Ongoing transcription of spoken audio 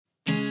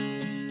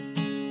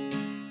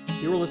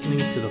You're listening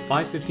to the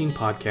 515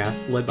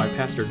 podcast led by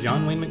Pastor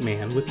John Wayne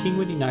McMahon with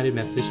Kingwood United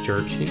Methodist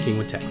Church in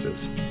Kingwood,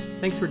 Texas.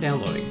 Thanks for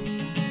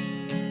downloading.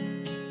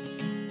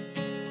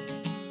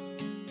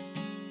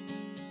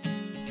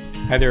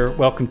 Hi there,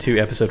 welcome to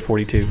episode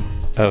 42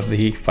 of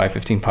the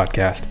 515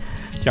 podcast.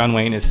 John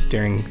Wayne is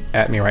staring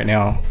at me right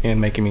now and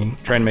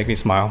trying to make me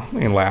smile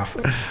and laugh.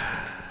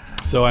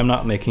 So I'm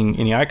not making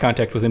any eye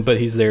contact with him, but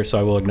he's there, so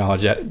I will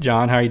acknowledge that.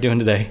 John, how are you doing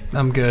today?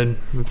 I'm good.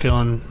 I'm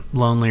feeling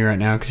lonely right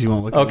now because you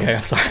won't look at me. Okay,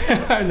 I'm sorry.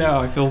 I know,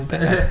 I feel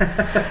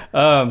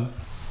bad.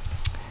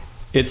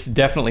 It's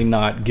definitely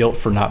not guilt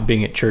for not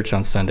being at church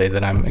on Sunday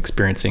that I'm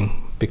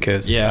experiencing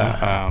because it's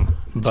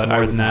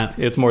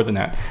more than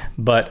that.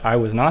 But I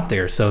was not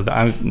there, so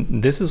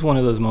this is one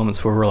of those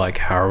moments where we're like,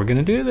 how are we going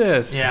to do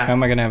this? Yeah. How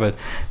am I going to have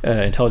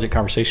an intelligent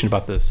conversation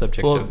about the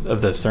subject of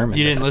the sermon?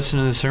 You didn't listen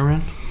to the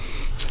sermon?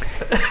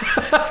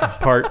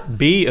 Part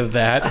B of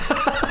that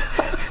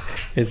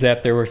is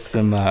that there were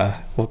some,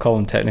 we'll call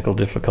them technical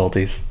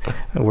difficulties,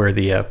 where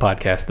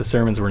the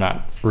sermons were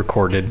not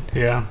recorded.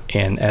 Yeah.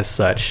 And as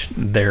such,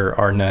 there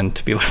are none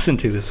to be listened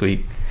to this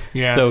week.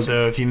 Yeah,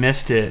 so if you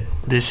missed it,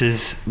 this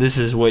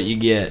is what you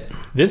get.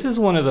 This is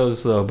one of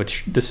those, though,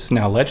 but this is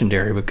now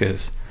legendary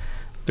because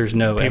there's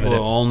no evidence. People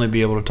will only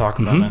be able to talk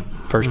about it.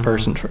 First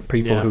person for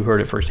people who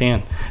heard it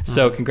firsthand.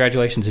 So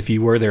congratulations if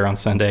you were there on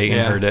Sunday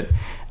and heard it.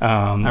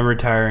 I'm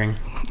retiring.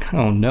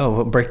 Oh,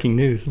 no. Breaking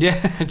news. Yeah,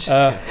 just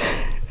kidding.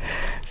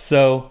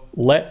 So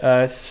let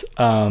us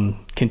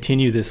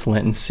continue this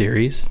Lenten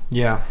series.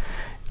 Yeah.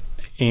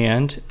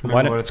 And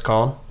what it's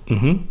called?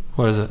 Mm-hmm.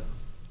 What is it?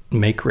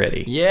 Make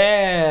ready.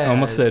 Yeah. I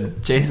almost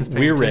said Jason's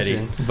we're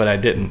ready, but I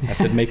didn't. I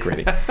said make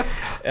ready.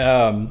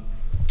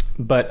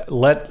 But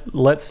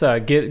let's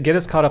get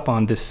us caught up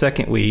on this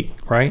second week,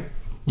 right?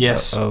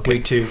 Yes. Okay.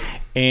 Week 2.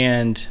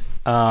 And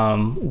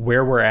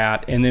where we're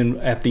at, and then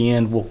at the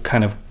end we'll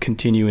kind of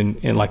continue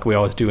in like we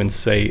always do and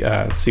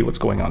say see what's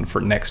going on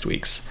for next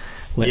week's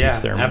Lenten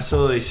sermon. Yeah,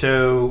 absolutely.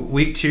 So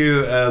week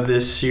 2 of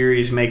this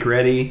series, Make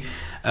Ready.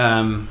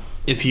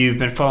 If you've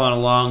been following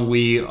along,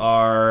 we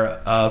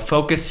are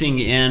focusing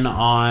in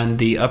on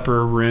the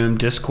upper room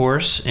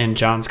discourse in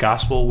John's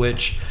Gospel,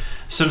 which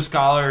some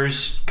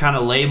scholars kind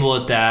of label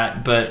it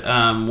that, but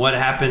what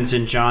happens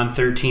in John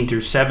 13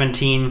 through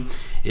 17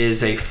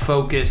 is a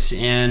focus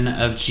in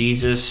of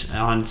Jesus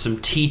on some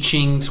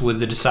teachings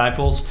with the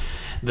disciples.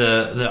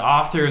 The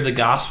author of the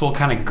Gospel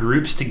kind of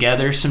groups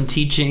together some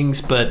teachings,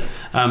 but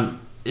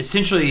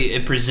essentially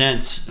it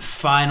presents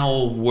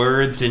final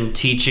words and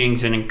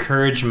teachings and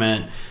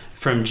encouragement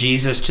from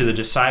Jesus to the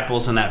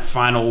disciples in that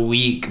final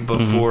week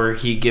before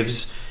he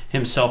gives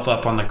himself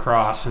up on the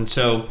cross. And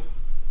so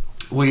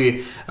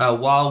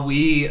while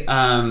we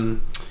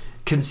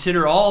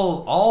consider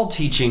all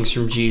teachings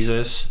from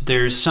Jesus,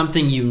 there's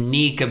something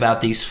unique about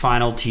these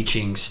final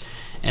teachings,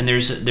 and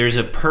there's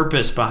a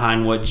purpose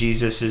behind what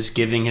Jesus is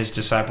giving his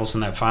disciples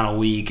in that final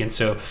week. And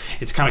so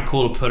it's kind of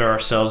cool to put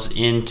ourselves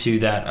into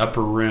that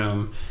upper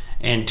room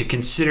and to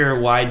consider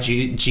why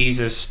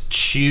Jesus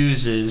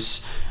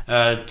chooses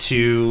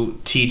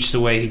to teach the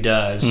way he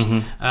does.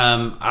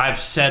 I've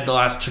said the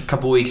last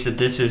couple weeks that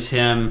this is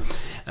him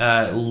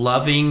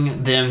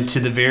loving them to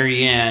the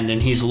very end,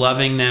 and he's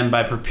loving them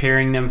by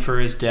preparing them for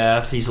his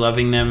death. He's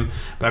loving them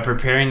by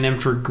preparing them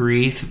for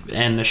grief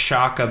and the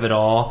shock of it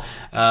all,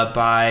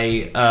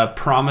 by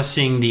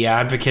promising the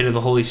advocate of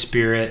the Holy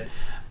Spirit,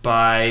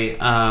 by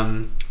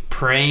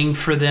praying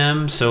for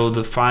them. So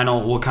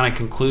we'll kind of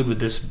conclude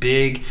with this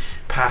big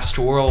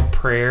pastoral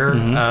prayer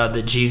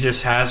that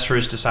Jesus has for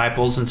his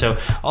disciples. And so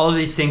all of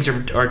these things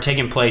are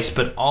taking place,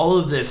 but all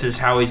of this is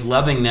how he's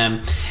loving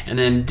them. And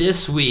then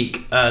this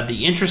week,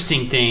 the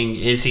interesting thing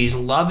is he's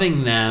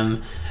loving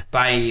them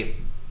by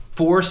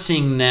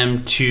forcing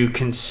them to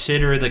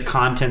consider the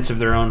contents of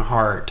their own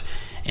heart.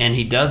 And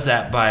he does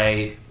that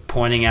by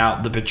pointing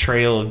out the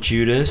betrayal of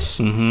Judas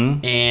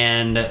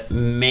and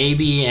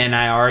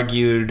I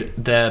argued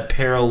the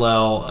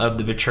parallel of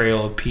the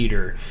betrayal of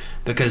Peter,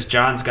 because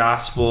John's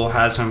gospel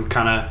has them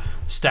kind of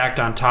stacked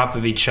on top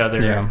of each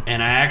other. Yeah.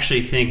 And I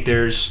actually think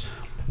there's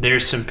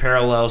some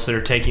parallels that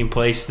are taking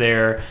place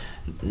there,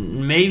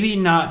 maybe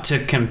not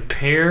to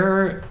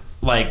compare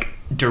like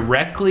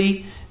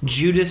directly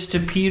Judas to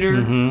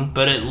Peter,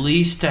 but at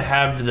least to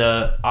have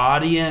the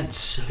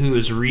audience who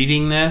is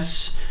reading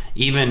this,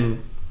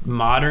 even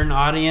modern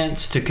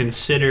audience, to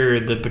consider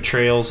the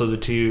betrayals of the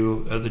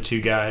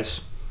two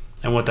guys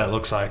and what that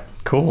looks like.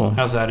 Cool.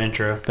 How's that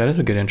intro? That is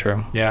a good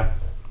intro. Yeah.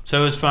 So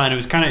it was fun. It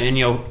was kind of in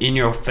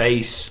your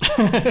face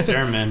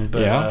sermon,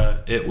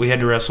 but we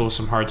had to wrestle with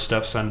some hard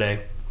stuff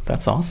Sunday.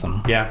 That's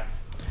awesome. Yeah.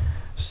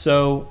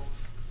 So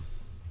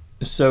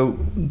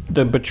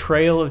the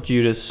betrayal of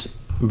Judas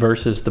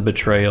versus the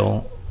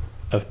betrayal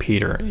of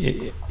Peter.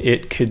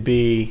 This could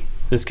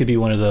be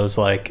one of those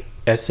like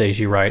essays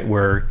you write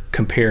where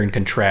compare and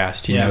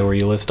contrast, you know, where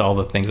you list all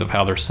the things of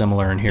how they're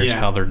similar and here's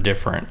how they're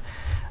different.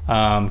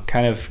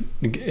 Kind of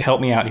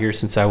help me out here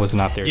since I was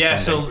not there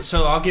Sunday.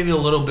 So I'll give you a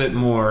little bit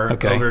more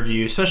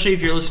overview, especially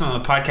if you're listening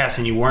on the podcast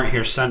and you weren't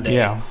here Sunday.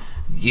 Yeah.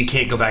 you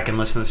can't go back and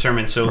listen to the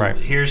sermon. So Right.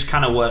 here's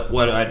kind of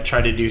what I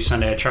tried to do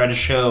Sunday. I tried to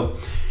show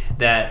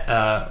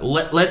that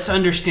let's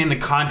understand the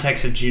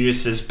context of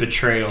Judas's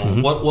betrayal.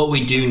 Mm-hmm. What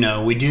we do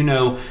know. We do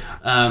know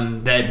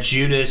that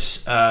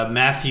Judas,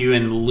 Matthew,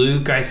 and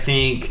Luke, I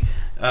think,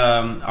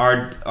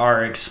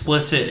 are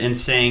explicit in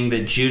saying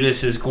that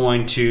Judas is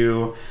going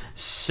to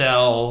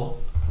sell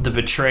the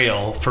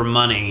betrayal for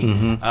money,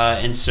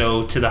 and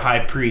so to the high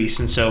priest.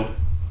 And so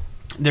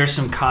there's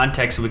some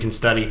context that we can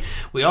study.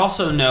 We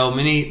also know,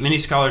 many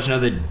scholars know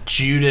that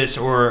Judas,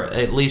 or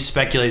at least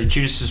speculate that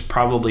Judas is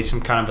probably some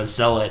kind of a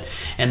zealot.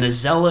 And the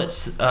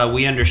zealots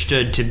we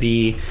understood to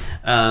be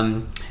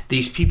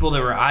these people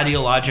that were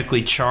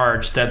ideologically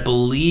charged, that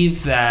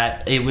believed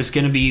that it was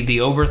going to be the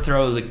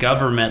overthrow of the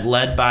government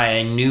led by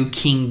a new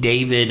King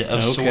David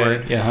of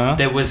sort,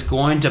 that was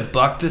going to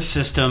buck the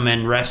system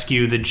and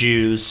rescue the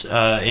Jews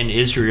in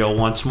Israel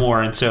once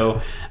more. And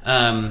so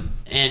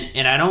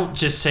and I don't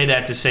just say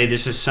that to say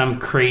this is some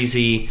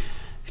crazy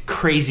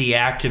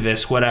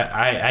activist. What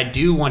I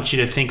do want you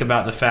to think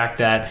about the fact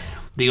that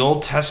the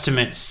Old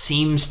Testament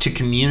seems to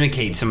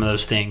communicate some of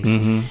those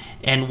things.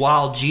 And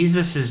while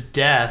Jesus'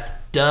 death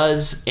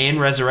and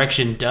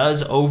resurrection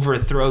does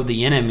overthrow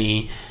the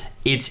enemy,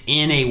 it's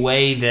in a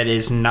way that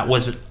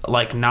was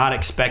not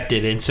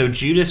expected. And so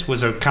Judas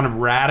was a kind of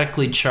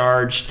radically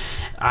charged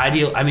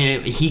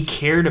he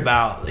cared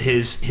about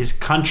his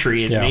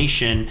country, his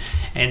nation.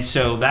 And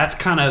so that's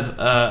kind of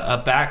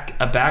a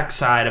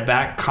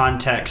back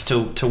context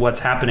to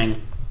what's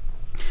happening.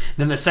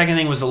 Then the second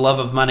thing was the love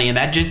of money, and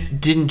that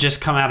didn't just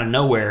come out of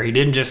nowhere. He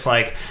didn't just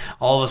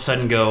all of a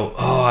sudden go,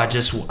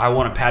 I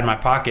want to pad my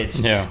pockets.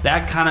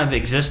 That kind of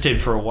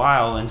existed for a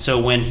while. And so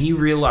when he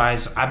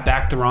realized, I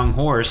backed the wrong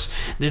horse,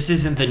 this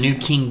isn't the new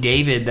King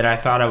David that I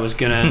thought I was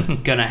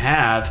gonna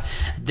have,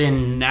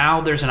 then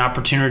now there's an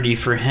opportunity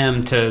for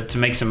him to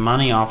make some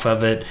money off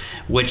of it,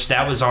 which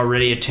that was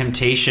already a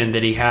temptation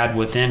that he had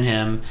within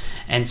him.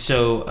 And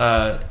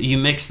so you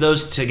mix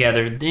those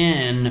together,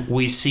 then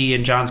we see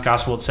in John's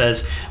Gospel, it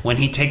says, when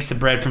he takes the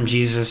bread from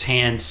Jesus'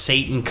 hand,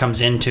 Satan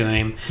comes into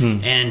him,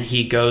 and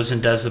he goes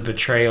and does the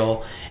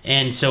betrayal.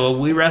 And so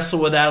we wrestle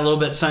with that a little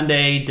bit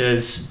Sunday.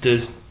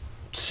 Does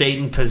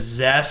Satan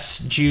possess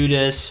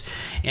Judas?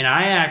 And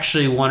I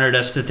actually wanted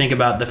us to think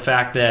about the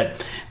fact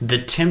that the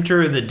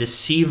tempter, the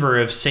deceiver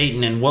of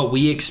Satan, and what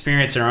we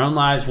experience in our own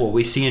lives, what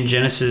we see in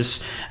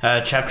Genesis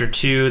chapter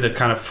 2, the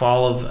kind of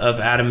fall of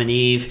Adam and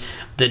Eve,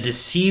 the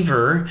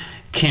deceiver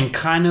can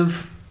kind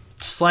of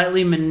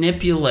slightly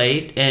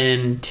manipulate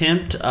and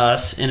tempt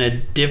us in a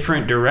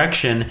different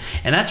direction.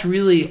 And that's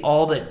really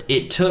all that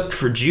it took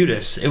for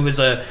Judas. It was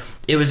a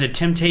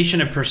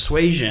temptation of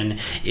persuasion.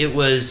 It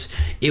was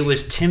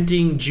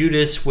tempting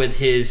Judas with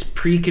his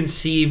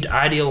preconceived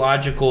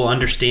ideological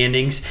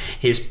understandings,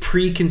 his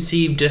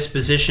preconceived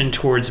disposition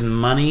towards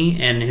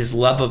money and his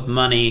love of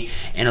money,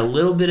 and a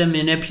little bit of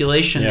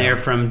manipulation there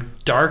from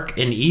dark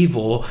and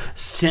evil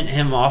sent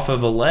him off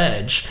of a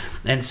ledge.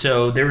 And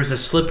so there was a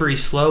slippery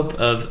slope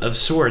of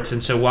sorts.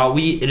 And so while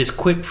it is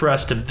quick for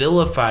us to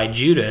vilify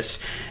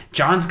Judas,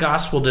 John's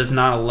gospel does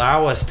not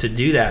allow us to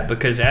do that,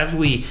 because as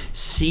we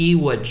see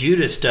what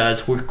Judas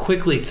does, we're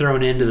quickly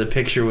thrown into the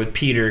picture with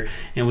Peter,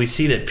 and we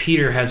see that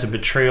Peter has a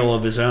betrayal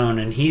of his own,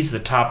 and he's the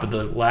top of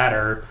the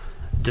ladder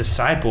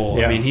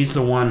disciple. I mean, he's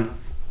the one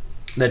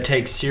that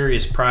takes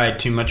serious pride,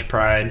 too much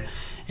pride,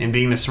 in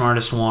being the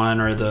smartest one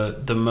or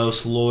the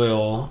most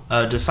loyal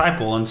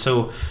disciple. And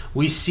so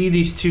we see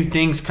these two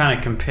things kind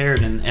of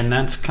compared, and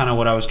that's kind of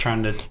what I was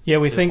trying to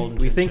we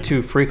think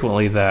too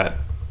frequently that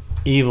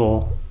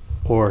evil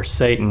or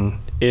Satan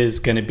is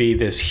going to be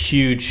this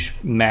huge,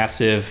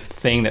 massive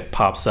thing that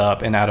pops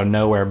up and out of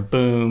nowhere,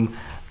 boom,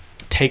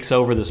 takes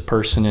over this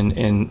person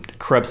and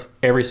corrupts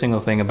every single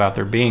thing about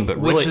their being. But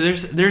really,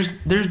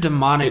 there's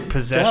demonic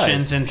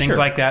possessions and things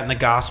like that in the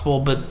gospel,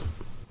 but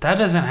that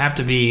doesn't have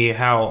to be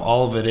how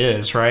all of it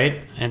is,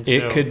 right? And so,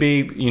 it could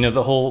be,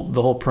 the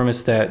whole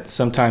premise that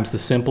sometimes the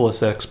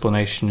simplest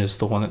explanation is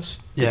the one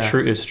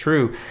that's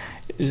true.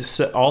 It's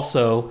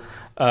also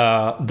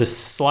the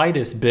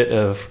slightest bit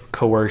of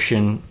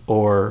coercion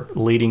or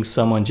leading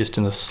someone just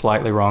in a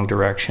slightly wrong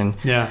direction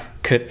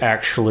could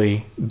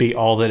actually be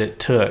all that it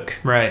took.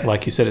 Right.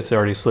 Like you said, it's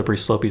already slippery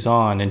slope he's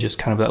on, and just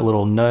kind of that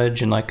little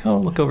nudge and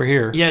look over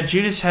here. Yeah,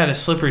 Judas had a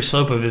slippery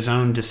slope of his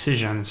own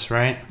decisions,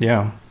 right?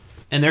 Yeah.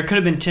 And there could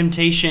have been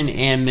temptation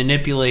and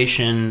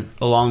manipulation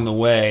along the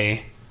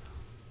way,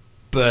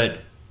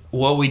 but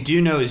what we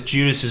do know is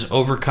Judas is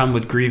overcome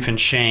with grief and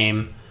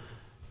shame,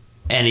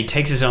 and he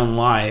takes his own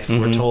life,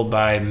 we're told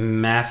by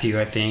Matthew,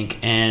 I think.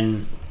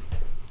 And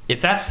if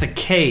that's the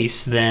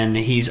case, then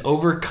he's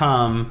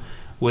overcome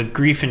with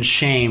grief and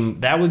shame.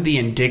 That would be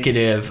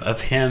indicative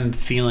of him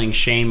feeling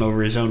shame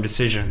over his own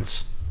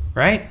decisions,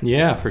 right?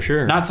 Yeah, for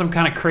sure. Not some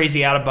kind of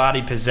crazy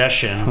out-of-body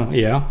possession.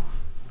 Yeah.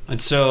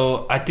 And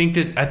so I think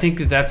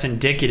that that's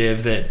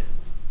indicative that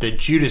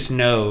Judas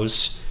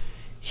knows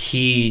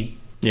he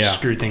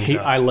screwed things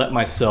up. I let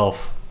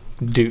myself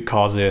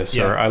cause this,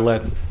 or I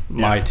let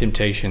my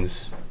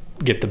temptations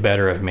get the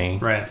better of me.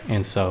 Right.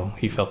 And so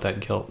he felt that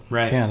guilt.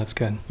 Right. Yeah, that's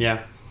good.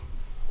 Yeah.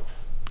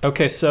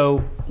 Okay,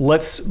 so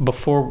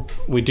before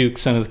we do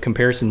some of the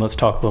comparison, let's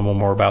talk a little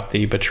more about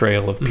the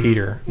betrayal of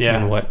Peter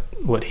and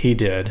what he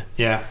did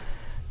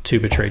to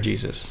betray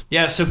Jesus.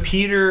 Yeah, so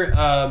Peter,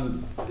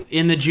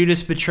 in the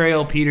Judas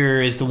betrayal,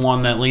 Peter is the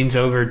one that leans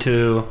over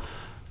to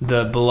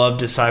the beloved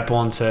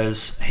disciple and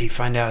says, hey,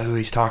 find out who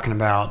he's talking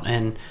about.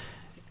 And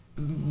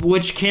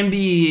which can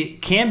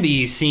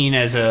be seen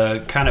as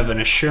a kind of an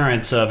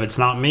assurance of, it's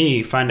not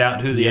me, find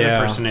out who the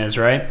other person is,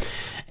 right?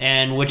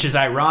 And which is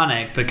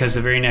ironic because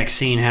the very next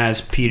scene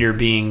has Peter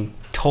being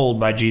told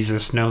by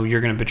Jesus, no,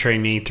 you're going to betray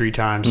me 3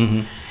 times.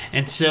 Mm-hmm.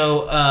 And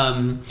so,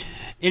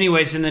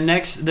 anyways, in the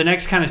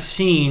next kind of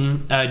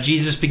scene,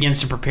 Jesus begins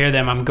to prepare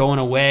them. I'm going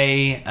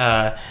away.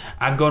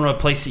 I'm going to a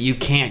place that you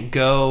can't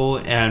go,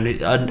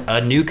 and a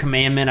new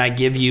commandment I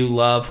give you: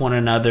 love one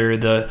another.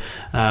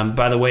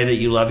 By the way that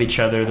you love each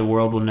other, the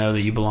world will know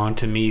that you belong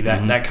to me.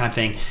 That kind of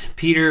thing.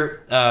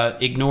 Peter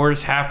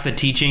ignores half the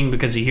teaching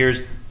because he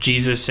hears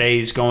Jesus say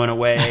he's going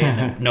away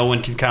and no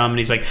one can come, and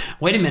he's like,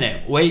 wait a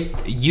minute,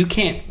 you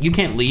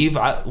can't leave.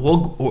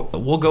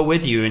 We'll go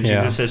with you. And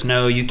Jesus says,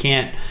 no, you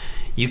can't.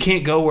 You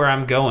can't go where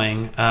I'm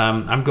going.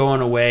 I'm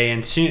going away,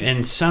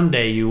 and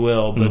someday you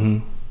will. But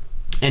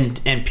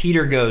and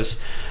Peter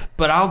goes,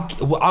 but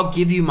I'll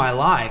give you my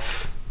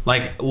life.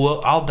 Like,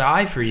 I'll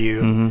die for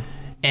you. Mm-hmm.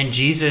 And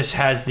Jesus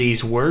has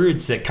these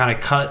words that kind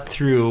of cut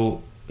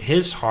through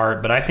his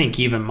heart, but I think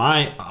even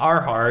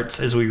our hearts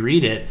as we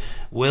read it.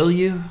 Will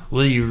you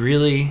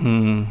really?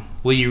 Mm-hmm.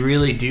 Will you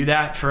really do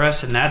that for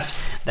us? And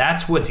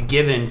that's what's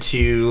given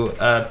to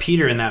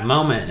Peter in that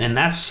moment, and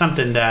that's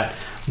something that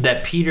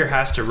Peter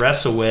has to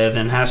wrestle with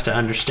and has to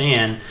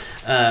understand,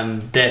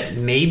 that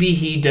maybe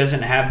he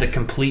doesn't have the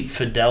complete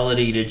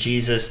fidelity to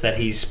Jesus that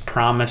he's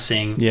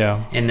promising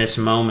in this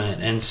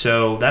moment. And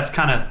so that's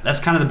kind of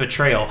the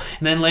betrayal.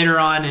 And then later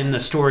on in the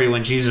story,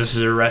 when Jesus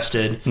is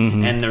arrested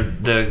and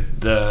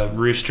the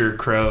rooster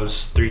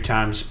crows 3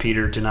 times,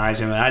 Peter denies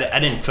him. And I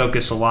didn't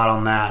focus a lot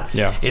on that.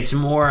 Yeah. It's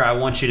more, I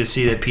want you to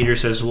see that Peter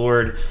says,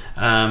 Lord,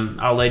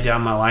 I'll lay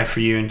down my life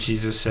for you. And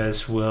Jesus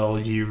says, will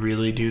you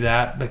really do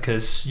that?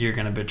 Because you're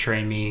going to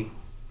betray me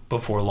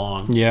before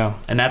long. Yeah.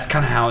 And that's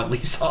kind of how it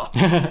leaves off.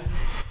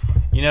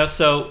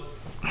 So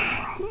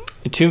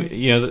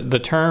the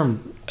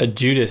term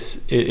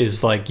Judas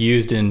is like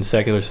used in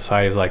secular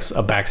society as like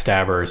a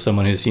backstabber, or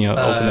someone who's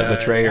ultimate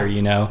betrayer.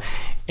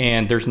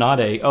 And there's not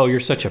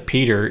you're such a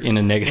Peter in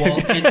a negative.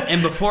 Well,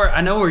 and before,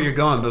 I know where you're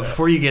going, but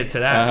before you get to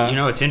that,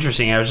 it's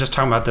interesting. I was just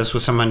talking about this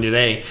with someone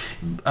today.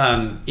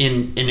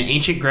 In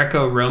ancient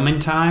Greco-Roman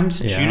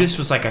times, Judas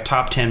was like a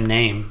top 10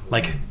 name.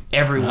 Like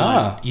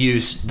everyone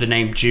used the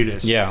name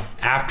Judas. Yeah.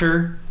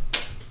 After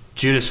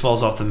Judas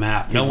falls off the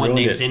map, no one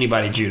names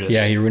anybody Judas.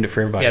 Yeah, he ruined it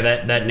for everybody.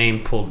 Yeah, that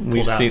name pulled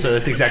out. So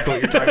that's exactly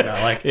what you're talking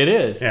about. Like it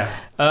is.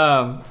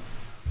 Yeah.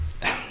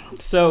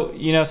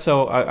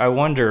 So I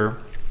wonder.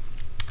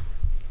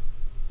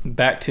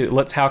 Back to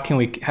how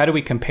do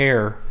we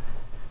compare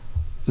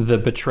the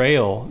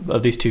betrayal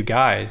of these 2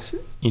 guys?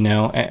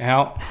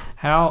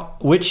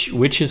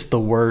 Which is the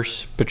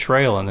worst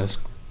betrayal in this?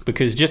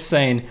 Because just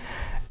saying,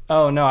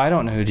 oh no, I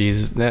don't know who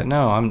Jesus. He's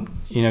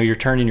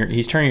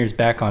turning his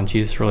back on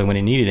Jesus really when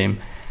he needed him.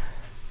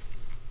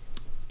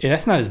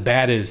 That's not as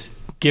bad as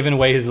giving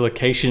away his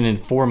location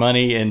and for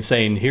money and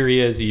saying, here he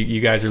is, you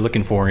guys are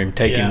looking for him,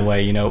 taking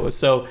away,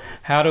 So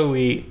how do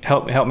we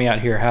help me out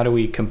here? How do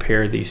we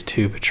compare these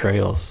 2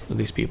 betrayals of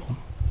these people?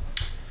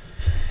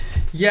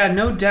 Yeah,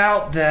 no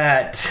doubt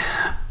that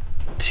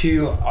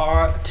to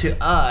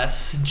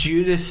us,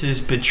 Judas's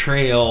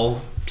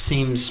betrayal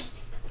seems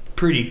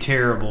pretty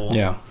terrible.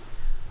 Yeah.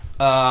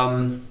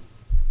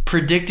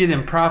 Predicted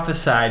and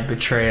prophesied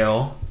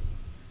betrayal,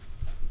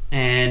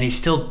 and he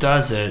still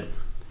does it.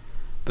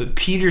 But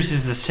Peter's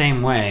is the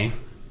same way.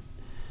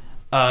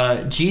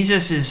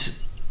 Jesus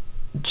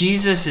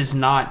is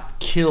not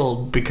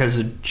killed because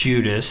of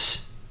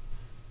Judas.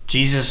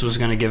 Jesus was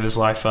going to give his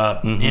life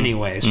up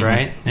anyways,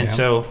 right? And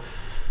so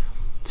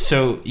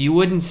you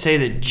wouldn't say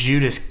that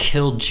Judas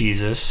killed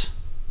Jesus.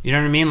 You know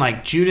what I mean?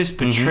 Like Judas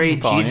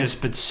betrayed Jesus,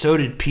 but so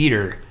did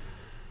Peter.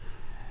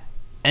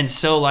 And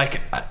so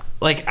like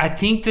I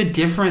think the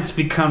difference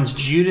becomes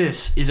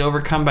Judas is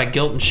overcome by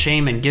guilt and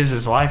shame and gives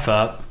his life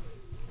up.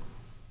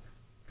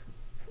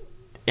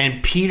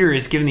 And Peter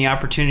is given the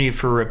opportunity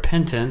for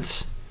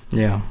repentance.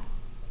 Yeah.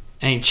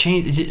 And he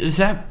changed. Is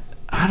that?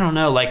 I don't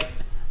know. Like,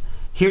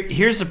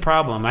 here's the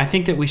problem. I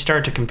think that we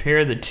start to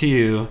compare the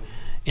 2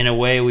 in a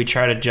way we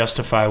try to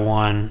justify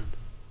one.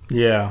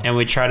 Yeah. And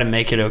we try to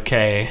make it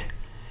okay.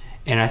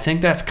 And I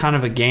think that's kind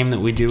of a game that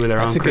we do with our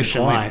own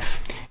Christian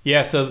life.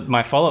 Yeah. So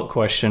my follow-up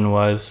question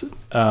was,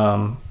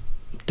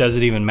 does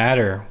it even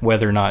matter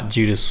whether or not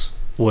Judas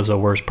was a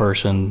worse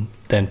person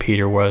than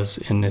Peter was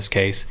in this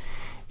case?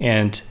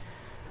 And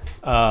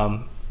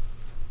because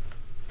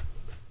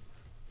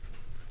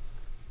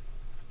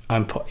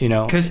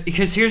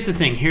here's the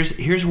thing,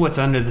 here's what's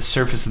under the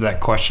surface of that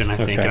question, I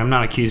think, and I'm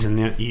not accusing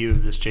you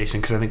of this, Jason,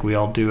 because I think we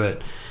all do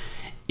it,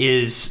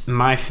 is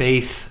my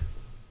faith,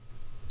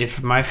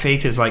 if my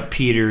faith is like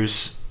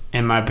Peter's,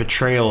 and my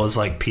betrayal is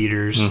like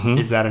Peter's,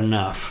 is that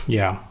enough?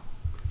 Yeah.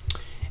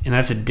 And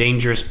that's a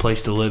dangerous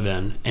place to live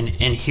in. And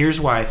here's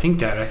why I think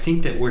that. I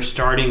think that we're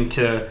starting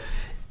to,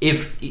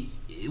 if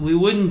we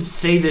wouldn't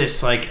say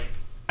this like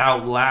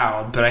out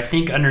loud, but I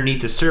think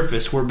underneath the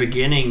surface, we're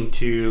beginning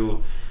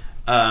to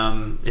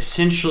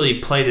essentially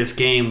play this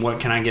game, what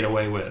can I get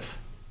away with?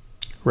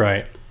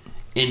 Right.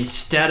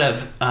 Instead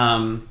of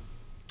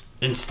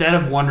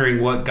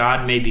wondering what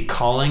God may be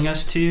calling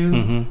us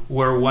to,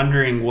 we're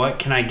wondering what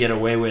can I get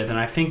away with? And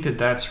I think that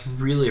that's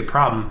really a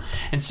problem.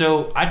 And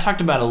so I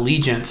talked about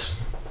allegiance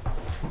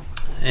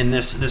and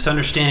this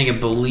understanding of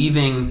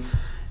believing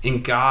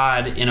in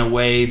God in a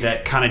way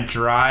that kind of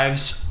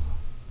drives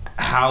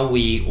how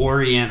we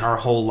orient our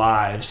whole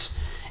lives.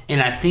 And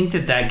I think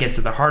that gets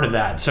at the heart of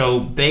that. So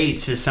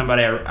Bates is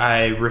somebody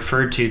I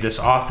referred to, this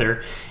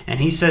author, and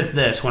he says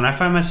this: when I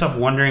find myself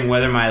wondering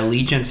whether my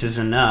allegiance is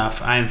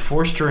enough, I am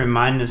forced to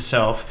remind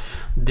myself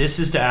this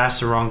is to ask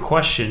the wrong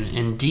question.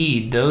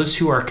 Indeed, those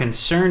who are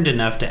concerned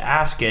enough to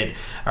ask it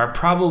are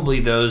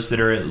probably those that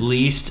are at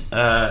least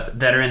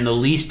that are in the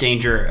least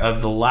danger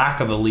of the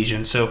lack of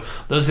allegiance. So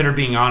those that are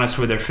being honest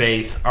with their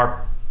faith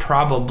are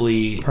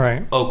probably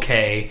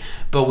okay,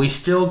 but we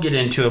still get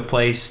into a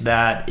place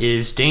that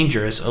is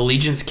dangerous.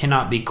 Allegiance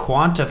cannot be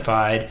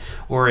quantified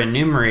or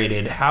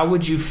enumerated. How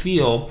would you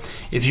feel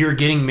if you were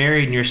getting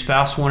married and your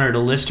spouse wanted a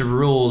list of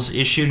rules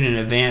issued in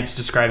advance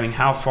describing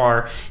how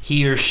far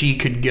he or she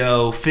could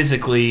go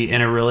physically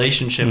in a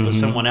relationship with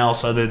someone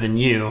else other than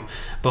you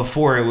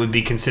before it would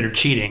be considered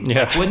cheating?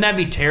 Yeah. Like, wouldn't that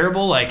be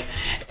terrible? Like,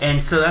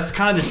 and so that's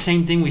kind of the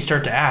same thing we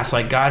start to ask,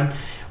 like, God,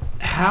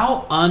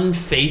 how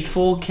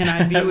unfaithful can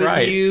I be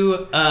with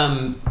you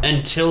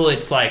until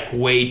it's like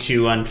way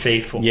too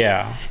unfaithful?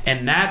 Yeah.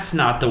 And that's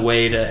not the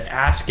way to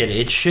ask it.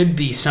 It should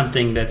be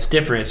something that's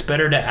different. It's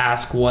better to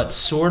ask what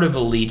sort of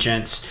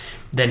allegiance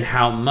than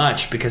how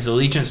much, because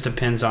allegiance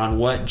depends on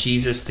what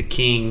Jesus the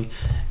King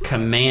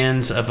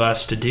commands of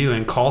us to do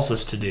and calls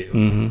us to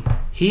do.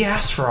 He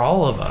asks for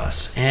all of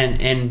us,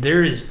 and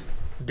there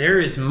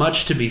is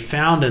much to be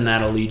found in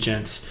that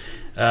allegiance,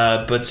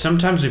 but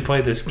sometimes we play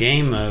this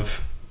game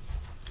of,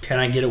 can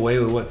I get away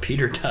with what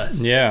Peter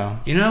does? Yeah.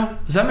 You know?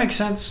 Does that make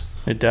sense?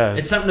 It does.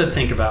 It's something to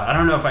think about. I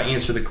don't know if I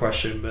answered the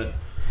question, but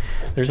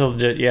there's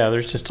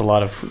just a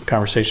lot of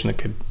conversation that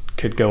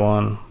could go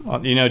on.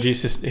 You know,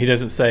 Jesus, he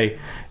doesn't say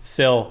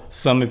sell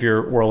some of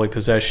your worldly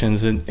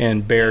possessions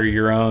and bear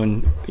your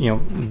own,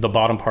 the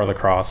bottom part of the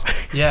cross.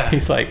 Yeah.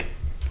 He's like,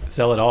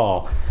 sell it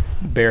all,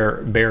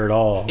 bear it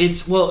all.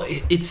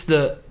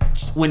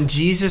 When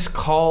Jesus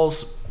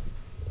calls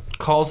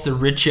the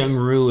rich young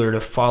ruler to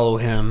follow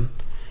him,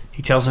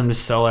 he tells him to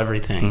sell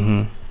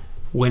everything.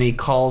 When he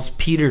calls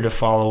Peter to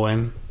follow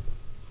him,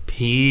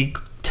 he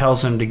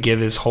tells him to give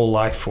his whole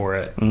life for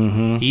it.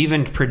 He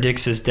even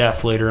predicts his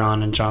death later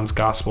on in John's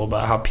gospel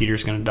about how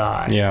Peter's going to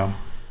die. Yeah.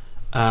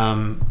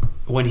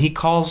 When he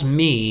calls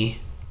me,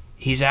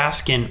 he's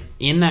asking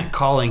me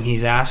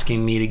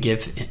to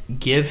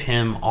give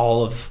him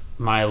all of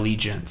my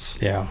allegiance.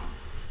 Yeah.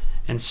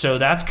 And so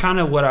that's kind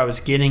of what I was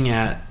getting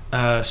at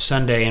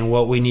Sunday, and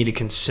what we need to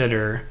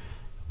consider.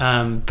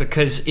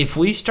 Because if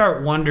we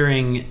start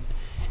wondering,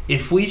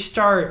 if we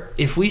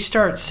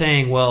start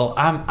saying, well,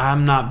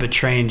 I'm not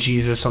betraying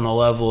Jesus on the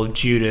level of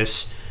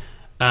Judas,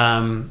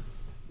 then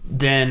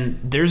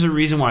there's a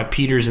reason why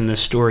Peter's in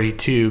this story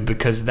too,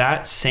 because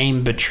that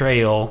same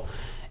betrayal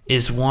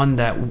is one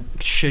that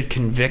should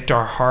convict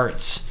our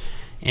hearts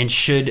and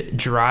should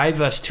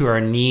drive us to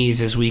our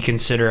knees as we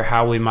consider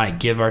how we might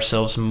give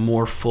ourselves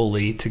more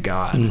fully to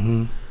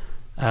God.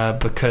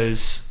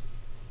 Because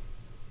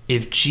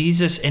if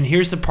Jesus, and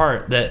here's the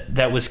part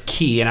that was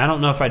key, and I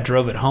don't know if I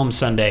drove it home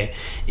Sunday,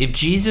 if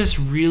Jesus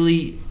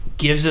really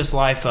gives his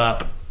life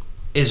up,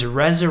 is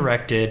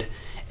resurrected,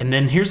 and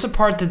then here's the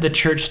part that the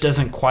church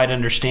doesn't quite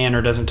understand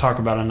or doesn't talk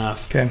about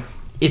enough. Okay.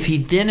 If he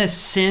then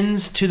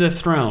ascends to the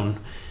throne,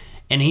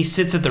 and he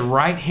sits at the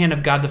right hand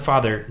of God the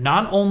Father,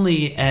 not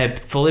only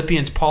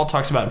Paul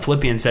talks about in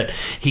Philippians that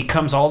he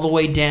comes all the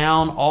way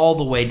down,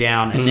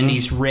 and then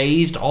he's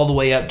raised all the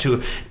way up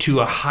to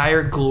a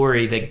higher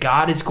glory, that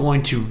God is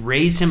going to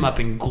raise him up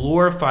and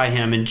glorify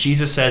him. And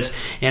Jesus says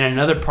in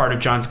another part of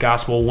John's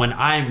gospel, when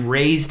I am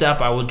raised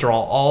up, I will draw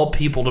all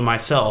people to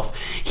myself.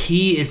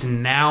 He is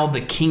now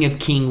the King of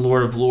Kings,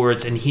 Lord of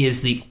Lords, and he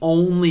is the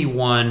only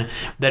one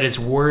that is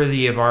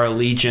worthy of our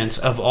allegiance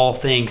of all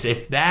things.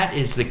 If that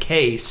is the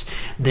case,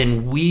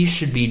 then we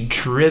should be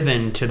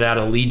driven to that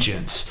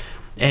allegiance.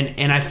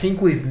 And I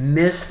think we've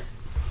missed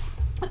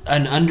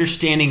an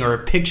understanding or a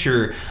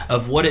picture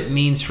of what it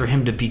means for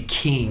him to be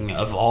king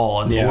of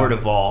all and Lord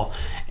of all.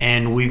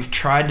 And we've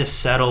tried to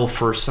settle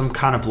for some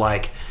kind of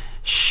like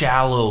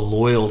shallow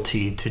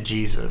loyalty to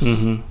Jesus.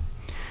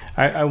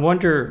 I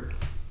wonder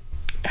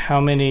how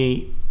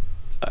many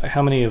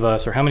of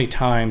us, or how many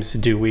times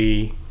do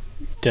we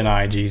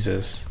deny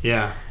Jesus?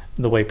 Yeah.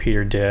 The way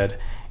Peter did.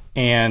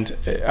 And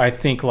I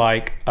think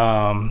like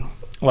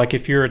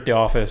if you're at the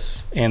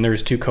office and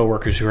there's two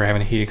coworkers who are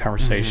having a heated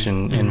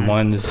conversation, and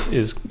one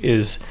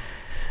is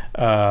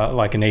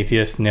like an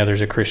atheist and the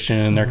other's a Christian,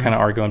 and they're kind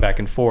of arguing back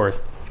and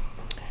forth.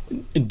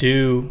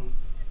 Do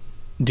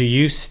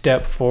you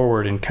step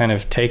forward and kind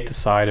of take the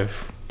side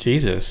of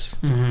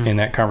Jesus in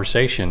that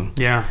conversation?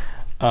 Yeah.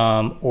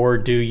 Or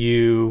do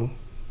you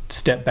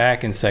step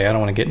back and say, I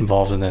don't want to get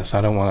involved in this. I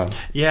don't want to.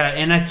 Yeah,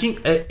 and I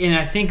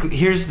think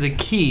here's the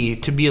key: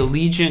 to be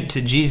allegiant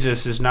to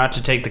Jesus is not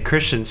to take the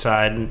Christian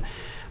side,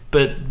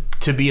 but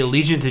to be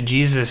allegiant to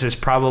Jesus is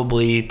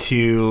probably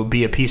to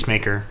be a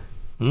peacemaker.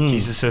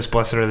 Jesus says,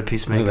 "Blessed are the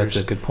peacemakers."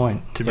 That's a good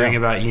point. To bring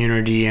about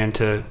unity and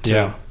to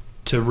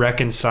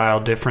reconcile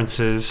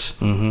differences.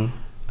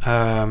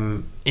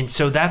 And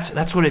so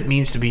that's what it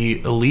means to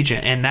be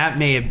allegiant, and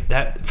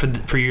that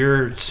for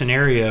your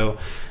scenario,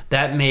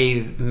 that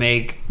may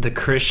make the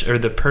Christian or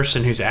the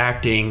person who's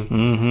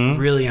acting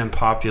really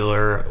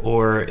unpopular,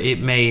 or it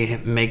may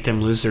make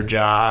them lose their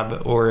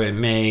job, or it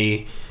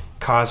may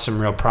cause some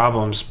real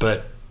problems.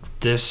 But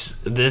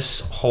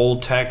this whole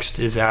text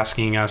is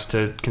asking us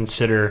to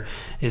consider: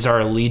 is our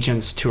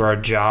allegiance to our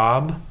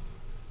job,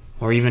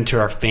 or even to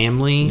our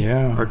family,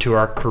 or to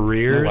our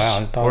careers,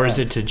 or is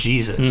it to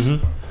Jesus?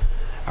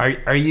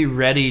 Are you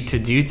ready to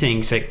do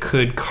things that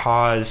could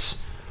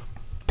cause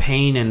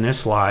pain in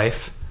this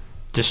life?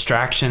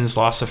 Distractions,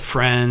 loss of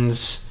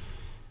friends,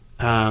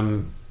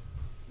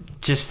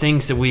 just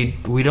things that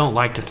we don't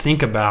like to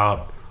think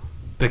about,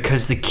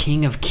 because the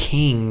King of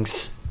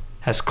Kings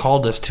has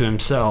called us to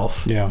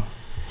himself. Yeah.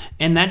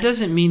 And that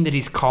doesn't mean that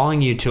he's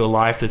calling you to a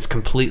life that's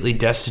completely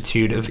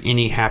destitute of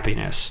any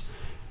happiness.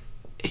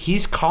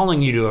 He's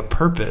calling you to a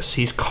purpose.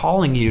 He's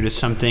calling you to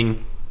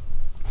something,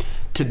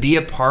 to be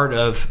a part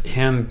of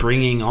him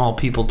bringing all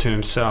people to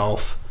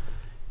himself.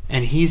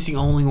 And he's the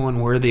only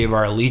one worthy of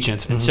our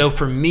allegiance. And so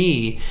for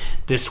me,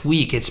 this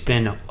week, it's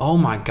been, oh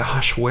my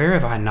gosh, where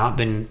have I not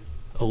been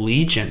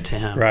allegiant to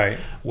him? Right.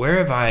 Where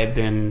have I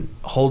been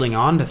holding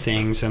on to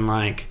things? And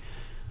like,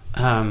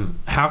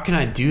 how can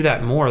I do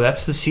that more?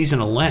 That's the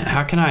season of Lent.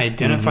 How can I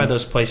identify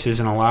those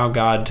places and allow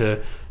God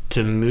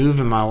to move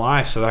in my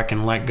life so that I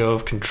can let go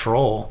of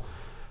control?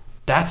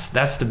 That's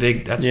the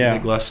big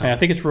lesson. And I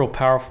think it's real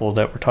powerful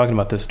that we're talking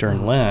about this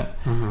during Lent.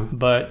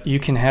 But you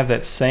can have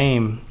that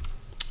same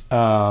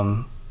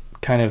kind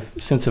of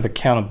sense of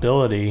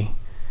accountability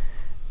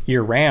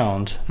year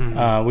round.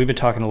 We've been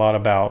talking a lot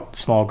about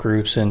small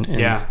groups and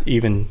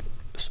even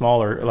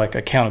smaller, like,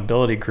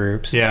 accountability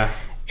groups. Yeah.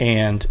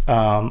 And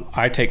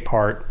I take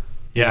part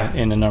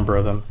in a number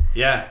of them.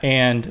 Yeah.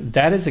 And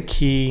that is a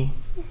key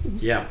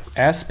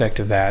aspect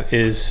of that,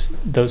 is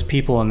those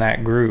people in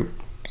that group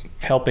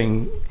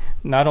helping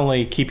not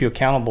only keep you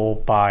accountable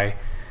by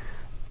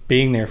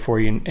being there for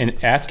you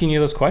and asking you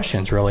those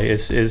questions, really,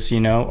 is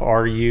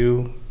are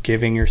you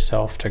giving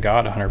yourself to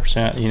God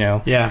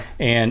 100%,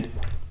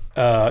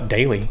 and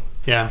daily.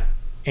 Yeah.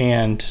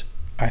 And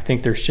I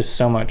think there's just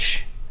so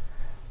much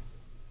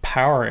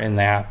power in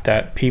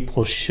that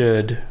people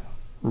should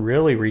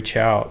really reach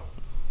out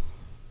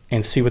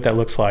and see what that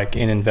looks like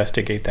and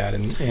investigate that.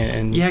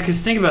 And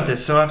because think about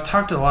this. So I've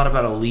talked a lot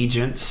about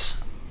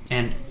allegiance,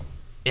 and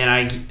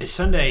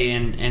Sunday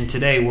and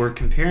today we're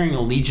comparing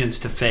allegiance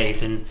to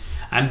faith, and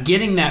I'm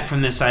getting that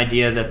from this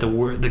idea that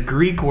the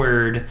Greek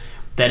word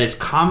that is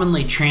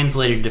commonly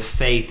translated to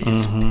faith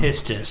is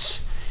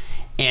pistis,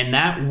 and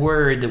that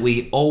word that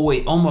we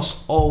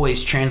almost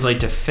always translate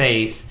to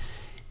faith,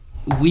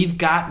 we've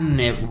gotten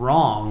it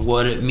wrong,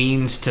 what it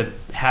means to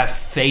have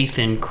faith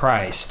in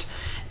Christ.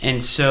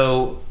 And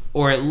so,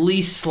 or at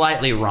least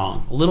slightly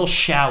wrong, a little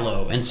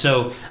shallow. And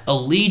so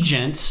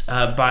allegiance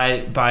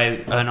by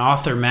an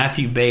author,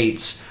 Matthew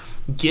Bates,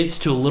 gets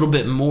to a little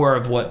bit more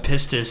of what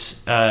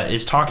pistis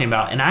is talking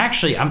about. And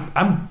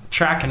I'm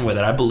tracking with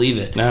it. I believe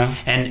it. No.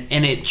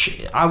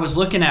 I was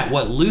looking at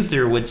what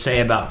Luther would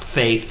say about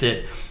faith,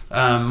 that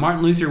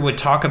Martin Luther would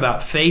talk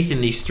about faith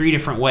in these three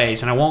different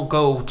ways. And I won't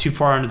go too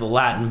far into the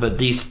Latin, but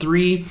these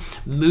three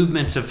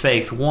movements of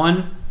faith.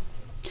 One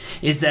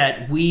is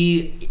that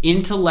we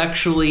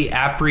intellectually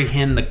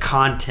apprehend the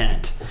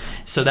content.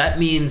 So that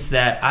means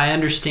that I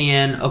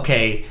understand,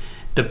 okay,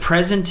 the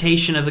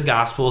presentation of the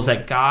gospel is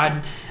that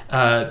God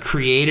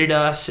created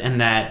us,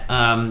 and that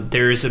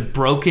there is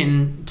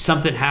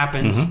something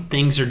happens,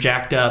 things are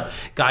jacked up.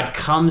 God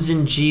comes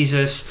in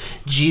Jesus.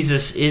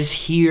 Jesus is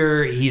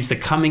here. He's the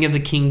coming of the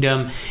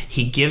kingdom.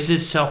 He gives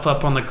himself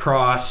up on the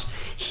cross.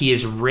 He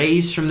is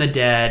raised from the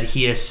dead.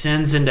 He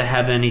ascends into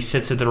heaven. He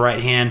sits at the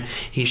right hand.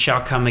 He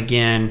shall come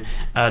again.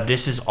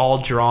 This is all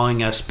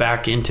drawing us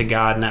back into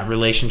God in that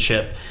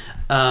relationship.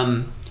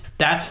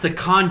 That's the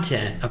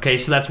content. Okay,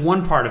 so that's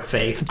one part of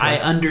faith. Okay. I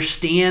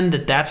understand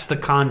that that's the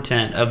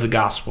content of the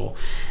gospel.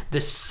 The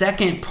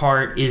second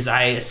part is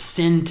I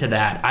ascend to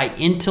that. I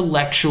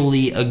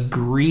intellectually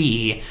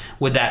agree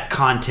with that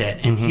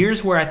content. And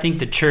here's where I think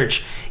the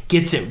church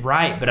gets it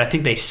right, but I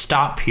think they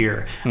stop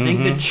here. I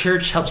think the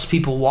church helps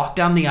people walk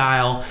down the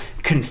aisle,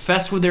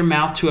 confess with their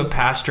mouth to a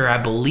pastor, I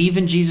believe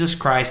in Jesus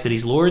Christ, that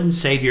he's Lord and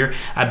Savior.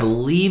 I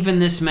believe in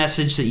this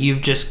message that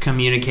you've just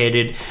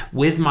communicated.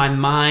 With my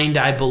mind,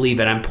 I believe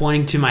it. I'm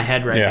pointing to my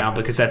head right now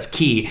because that's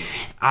key.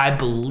 I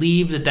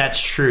believe that that's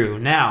true.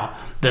 Now,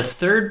 The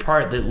third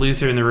part that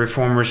Luther and the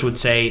Reformers would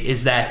say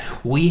is that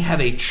we have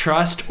a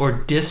trust or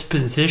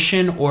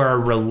disposition or a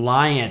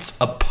reliance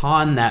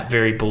upon that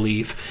very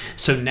belief.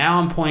 So now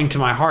I'm pointing to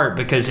my heart,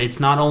 because it's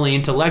not only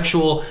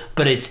intellectual,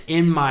 but it's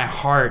in my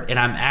heart, and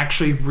I'm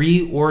actually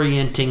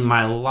reorienting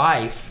my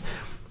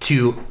life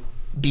to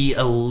be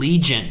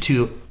allegiant,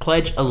 to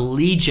pledge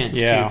allegiance,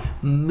 to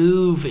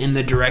move in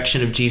the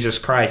direction of Jesus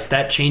Christ.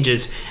 That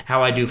changes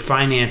how I do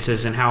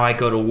finances and how I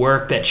go to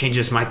work. That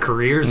changes my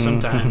career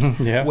sometimes.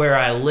 Where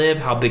I live,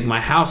 how big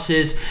my house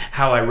is,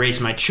 how I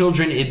raise my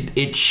children.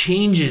 It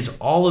changes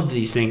all of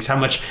these things. How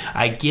much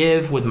I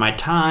give with my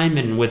time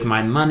and with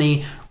my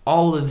money.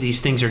 All of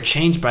these things are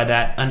changed by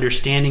that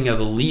understanding of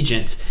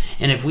allegiance.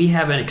 And if we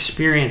haven't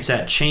experienced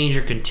that change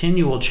or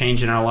continual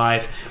change in our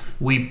life,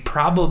 we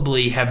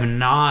probably have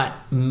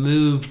not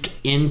moved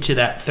into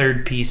that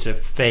third piece of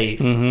faith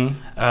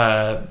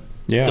the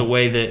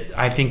way that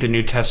I think the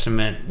New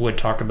Testament would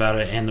talk about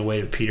it, and the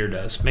way that Peter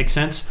does. Make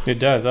sense? It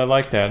does. I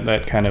like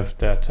that kind of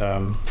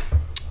the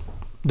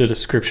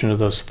description of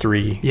those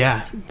three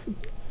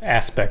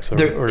aspects.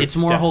 It's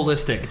more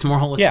holistic. It's more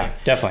holistic. Yeah,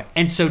 definitely.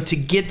 And so to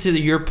get to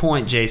your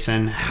point,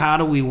 Jason, how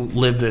do we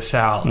live this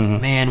out?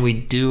 Man, we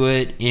do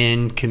it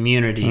in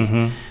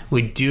community.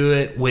 We do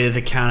it with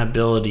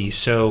accountability.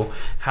 So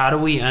how do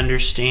we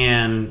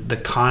understand the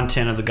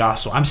content of the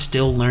gospel? I'm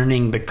still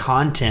learning the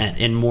content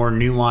in more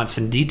nuanced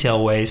and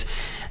detailed ways.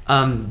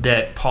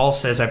 That Paul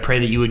says, I pray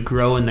that you would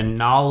grow in the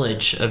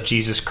knowledge of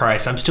Jesus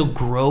Christ. I'm still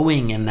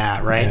growing in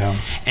that, right? Yeah.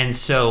 And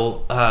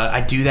so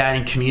I do that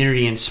in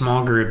community and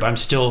small group. I'm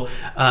still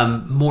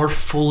more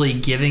fully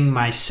giving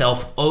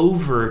myself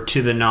over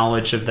to the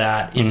knowledge of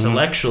that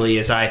intellectually.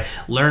 As I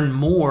learn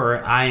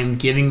more, I am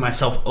giving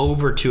myself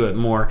over to it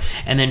more.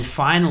 And then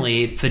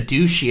finally,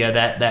 fiducia,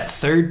 that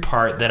third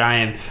part that I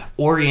am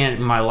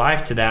orienting my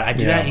life to that. I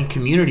do that in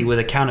community with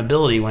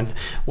accountability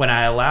when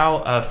I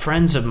allow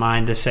friends of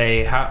mine to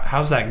say,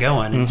 how's that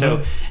going? And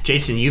so,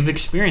 Jason, you've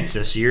experienced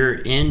this. You're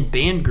in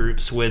band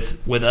groups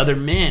with other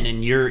men,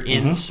 and you're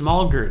in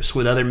small groups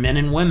with other men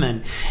and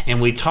women,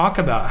 and we talk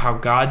about how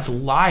God's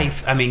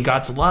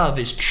love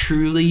is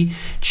truly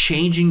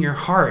changing your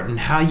heart, and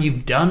how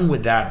you've done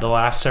with that the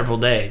last several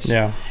days.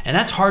 Yeah. And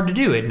that's hard to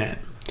do, isn't it?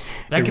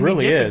 That can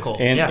really be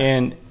difficult.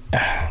 And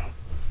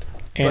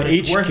but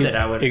it's worth it,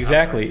 I would.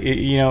 Exactly.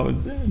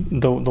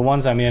 The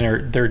ones I'm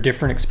in they're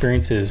different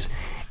experiences,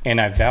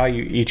 and I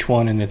value each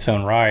one in its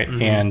own right.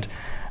 And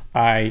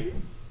I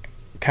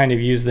kind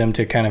of use them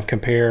to kind of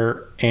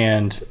compare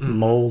and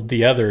mold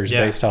the others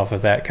based off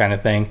of that kind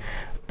of thing.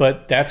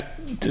 But that's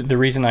the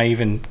reason I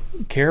even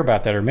care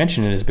about that or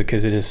mention it, is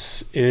because it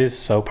is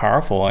so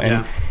powerful.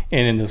 And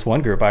in this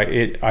one group,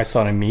 I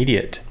saw an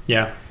immediate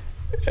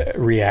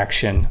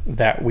reaction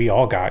that we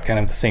all got kind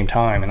of at the same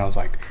time, and I was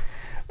like,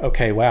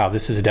 okay, wow,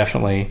 this is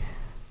definitely,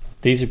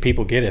 these are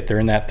people get it. They're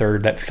in that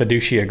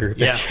fiducia group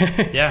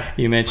that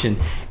you mentioned.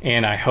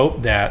 And I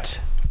hope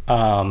that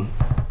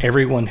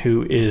everyone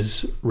who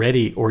is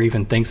ready, or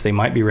even thinks they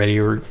might be ready,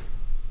 or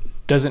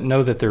doesn't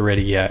know that they're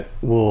ready yet,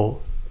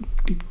 will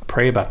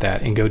pray about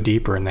that and go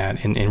deeper in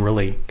that, and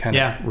really kind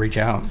of reach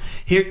out.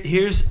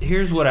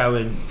 Here's what I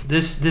would,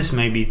 this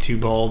may be too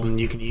bold,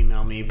 and you can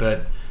email me,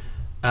 but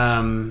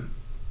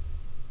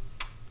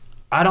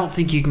I don't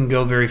think you can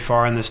go very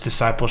far in this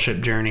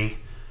discipleship journey.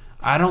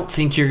 I don't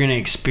think you're going to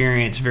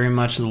experience very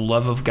much of the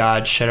love of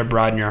God shed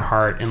abroad in your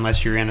heart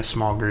unless you're in a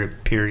small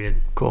group, period.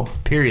 Cool.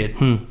 Period.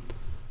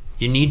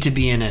 You need to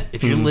be in it.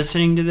 If you're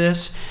listening to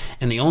this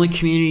and the only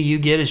community you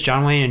get is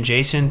John Wayne and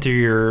Jason through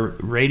your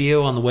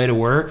radio on the way to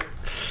work,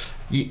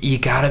 you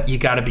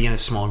gotta be in a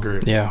small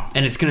group. Yeah.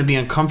 And it's going to be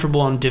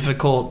uncomfortable and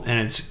difficult, and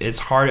it's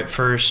hard at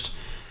first,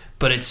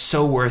 but it's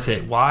so worth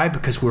it. Why?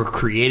 Because we're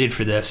created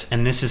for this,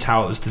 and this is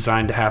how it was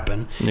designed to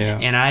happen. Yeah.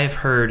 And I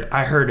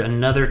heard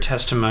another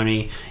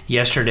testimony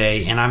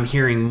yesterday, and I'm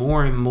hearing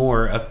more and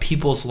more of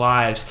people's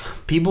lives,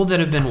 people that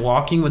have been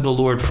walking with the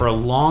Lord for a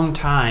long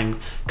time,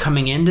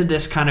 coming into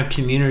this kind of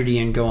community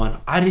and going,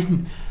 I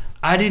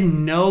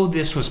didn't know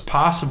this was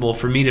possible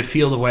for me to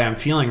feel the way I'm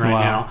feeling right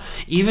now.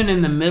 Even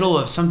in the middle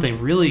of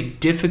something really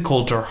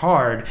difficult or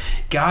hard,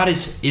 God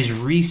is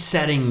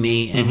resetting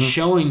me and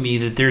showing me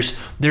that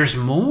there's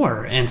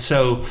more. And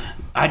so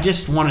I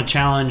just want to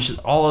challenge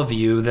all of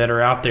you that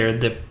are out there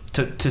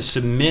to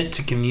submit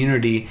to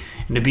community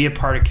and to be a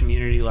part of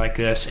community like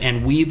this.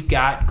 And we've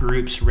got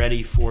groups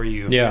ready for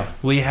you. Yeah.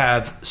 We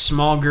have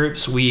small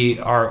groups. We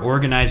are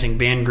organizing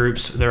band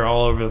groups. They're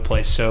all over the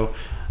place. So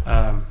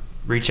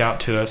reach out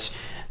to us.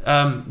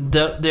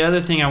 The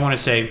other thing I want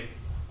to say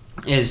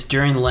is,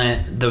 during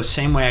Lent, the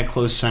same way I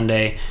close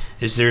Sunday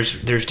is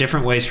there's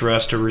different ways for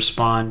us to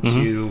respond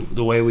to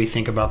the way we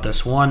think about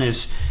this. One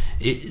is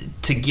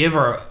to give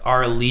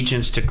our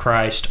allegiance to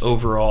Christ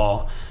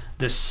overall.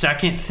 The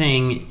second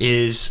thing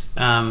is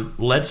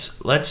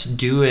let's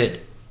do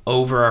it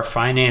over our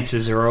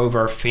finances or over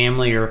our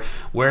family or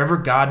wherever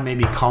God may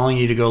be calling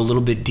you to go a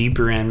little bit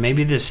deeper in.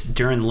 Maybe this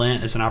during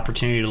Lent is an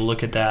opportunity to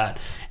look at that.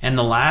 And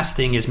the last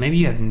thing is maybe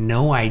you have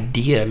no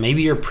idea.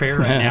 Maybe your prayer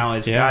right now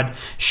is, God,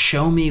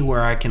 show me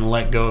where I can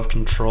let go of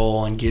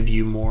control and give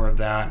you more of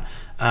that.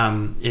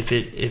 If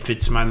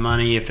it's my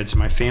money, if it's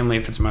my family,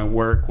 if it's my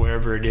work,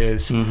 whatever it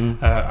is,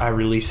 I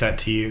release that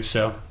to you.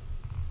 So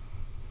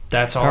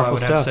that's all I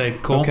would have to say.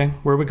 Cool. Okay.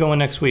 Where are we going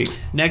next week?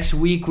 Next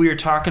week, we are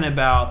talking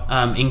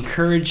about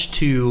encouraged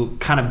to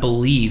kind of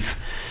believe.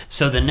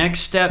 So the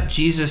next step,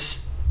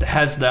 Jesus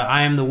has the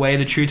I am the way,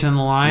 the truth, and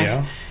the life.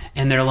 Yeah.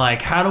 And they're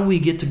like, how do we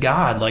get to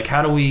God? Like,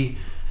 how do we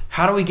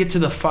get to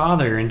the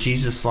Father? And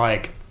Jesus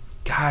like,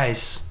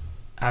 guys,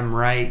 I'm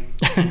right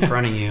in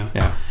front of you.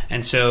 Yeah.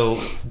 And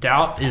so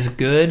doubt is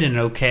good and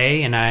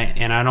okay, and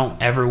I don't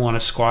ever want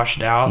to squash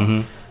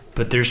doubt.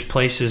 But there's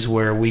places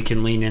where we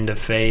can lean into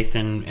faith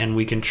and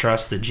we can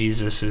trust that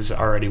Jesus is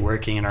already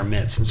working in our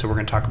midst. And so we're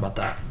going to talk about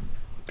that.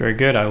 Very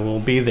good. I will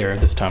be there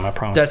this time, I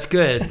promise. That's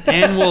good.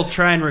 And we'll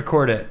try and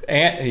record it.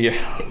 And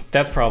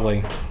that's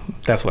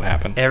what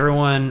happened.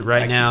 Everyone,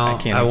 now,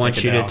 I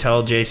want you to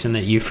tell Jason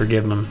that you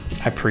forgive him.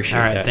 I appreciate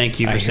that. All right, thank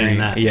you for saying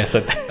that. Yes.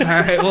 All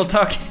right, we'll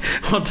talk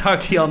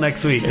to y'all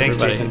next week. Thanks,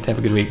 Jason. Have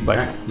a good week. Bye.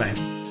 All right,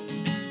 bye.